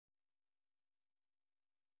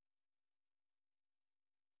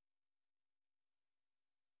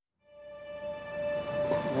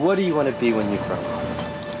What do you want to be when you grow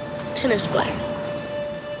up? Tennis player.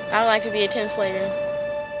 I would like to be a tennis player.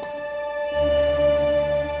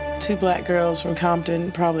 Two black girls from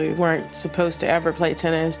Compton probably weren't supposed to ever play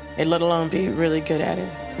tennis, and let alone be really good at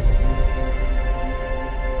it.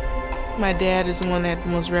 My dad is the one that had the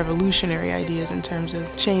most revolutionary ideas in terms of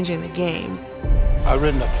changing the game. I'd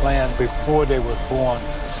written a plan before they were born,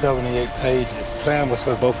 78 pages. The plan was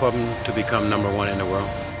for both of them to become #1 in the world.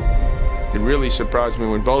 It really surprised me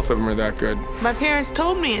when both of them are that good. My parents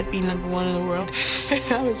told me I'd be #1 in the world.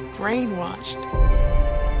 I was brainwashed.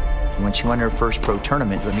 When she won her first pro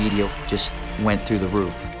tournament, the media just went through the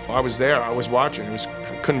roof. I was there, I was watching,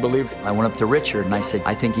 I couldn't believe it. I went up to Richard and I said,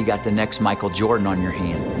 I think you got the next Michael Jordan on your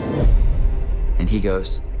hand. And he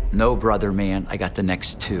goes, no, brother, man, I got the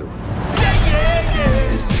next two.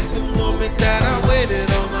 This is the moment that I waited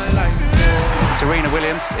all my life. Serena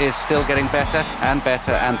Williams is still getting better and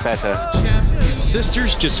better and better.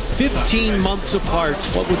 Sisters just 15 months apart.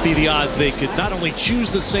 What would be the odds they could not only choose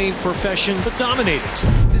the same profession, but dominate it?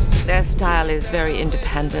 Their style is very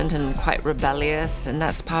independent and quite rebellious, and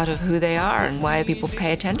that's part of who they are and why people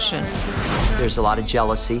pay attention. There's a lot of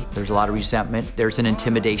jealousy, there's a lot of resentment, there's an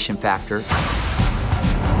intimidation factor.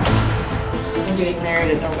 I'm getting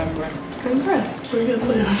married in November. Congrats, we're gonna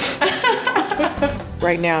live.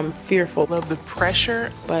 Right now I'm fearful of the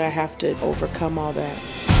pressure, but I have to overcome all that.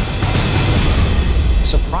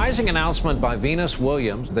 Surprising announcement by Venus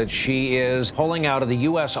Williams that she is pulling out of the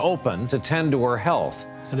U.S. Open to tend to her health.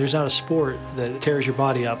 And there's not a sport that tears your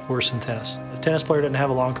body up worse than tennis. A tennis player doesn't have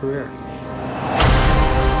a long career.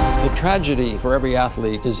 The tragedy for every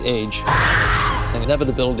athlete is age and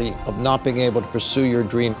inevitability of not being able to pursue your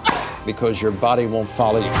dream because your body won't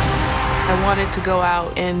follow you. I wanted to go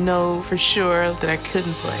out and know for sure that I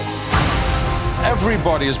couldn't play.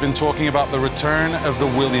 Everybody has been talking about the return of the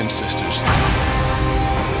Williams sisters.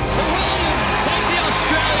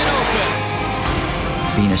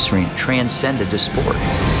 Venus Serena transcended the sport.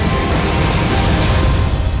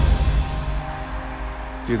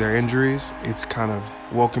 Through their injuries, it's kind of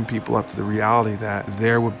woken people up to the reality that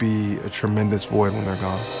there would be a tremendous void when they're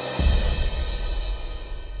gone.